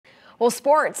Well,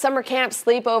 sports, summer camps,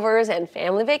 sleepovers, and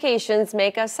family vacations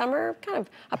make a summer kind of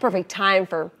a perfect time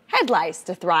for head lice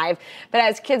to thrive. But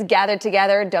as kids gather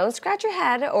together, don't scratch your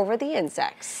head over the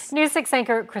insects. News 6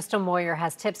 anchor Crystal Moyer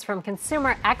has tips from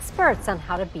consumer experts on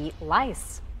how to beat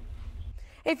lice.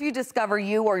 If you discover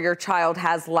you or your child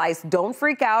has lice, don't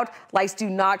freak out. Lice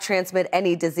do not transmit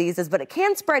any diseases, but it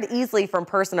can spread easily from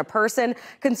person to person.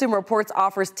 Consumer Reports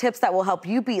offers tips that will help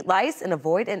you beat lice and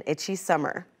avoid an itchy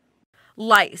summer.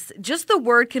 Lice. Just the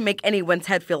word can make anyone's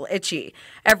head feel itchy.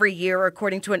 Every year,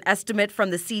 according to an estimate from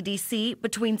the CDC,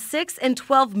 between 6 and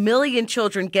 12 million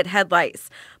children get head lice.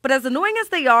 But as annoying as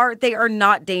they are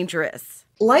not dangerous.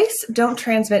 Lice don't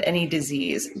transmit any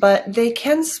disease, but they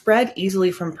can spread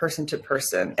easily from person to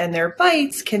person, and their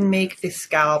bites can make the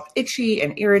scalp itchy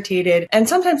and irritated, and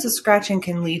sometimes the scratching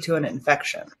can lead to an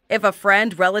infection. If a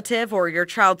friend, relative, or your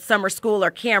child's summer school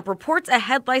or camp reports a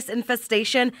head lice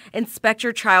infestation, inspect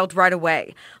your child right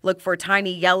away. Look for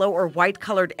tiny yellow or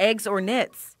white-colored eggs or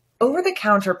nits.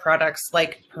 Over-the-counter products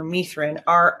like permethrin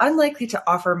are unlikely to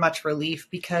offer much relief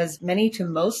because many to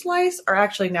most lice are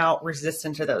actually now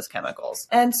resistant to those chemicals.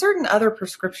 And certain other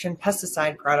prescription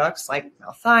pesticide products like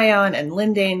Malthion and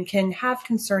Lindane can have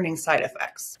concerning side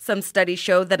effects. Some studies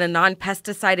show that a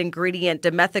non-pesticide ingredient,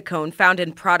 dimethicone, found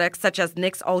in products such as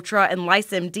Nix Ultra and Lice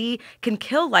MD can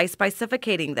kill lice by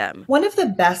suffocating them. One of the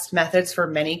best methods for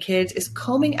many kids is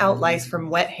combing out lice from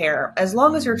wet hair, as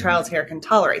long as your child's hair can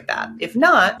tolerate that. If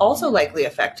not, also likely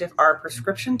effective are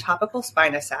prescription topical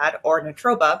spinosad or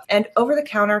Natroba and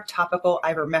over-the-counter topical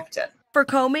ivermectin. For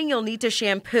combing, you'll need to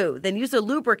shampoo, then use a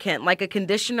lubricant like a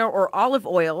conditioner or olive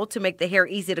oil to make the hair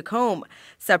easy to comb.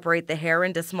 Separate the hair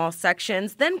into small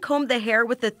sections, then comb the hair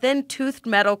with a thin toothed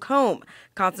metal comb,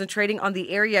 concentrating on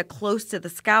the area close to the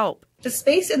scalp. The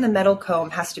space in the metal comb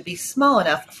has to be small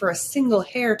enough for a single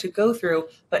hair to go through,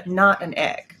 but not an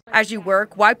egg. As you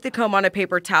work, wipe the comb on a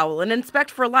paper towel and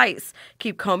inspect for lice.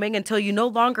 Keep combing until you no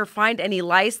longer find any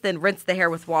lice, then rinse the hair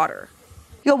with water.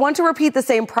 You'll want to repeat the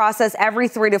same process every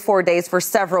 3 to 4 days for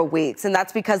several weeks, and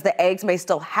that's because the eggs may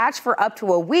still hatch for up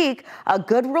to a week. A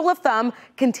good rule of thumb,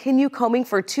 continue combing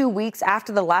for 2 weeks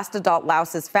after the last adult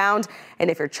louse is found.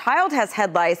 And if your child has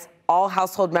head lice, all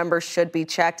household members should be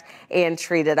checked and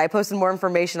treated. I posted more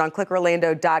information on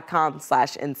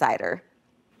clickorlando.com/insider.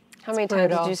 How many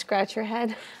times did you scratch your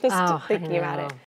head? Just thinking about it.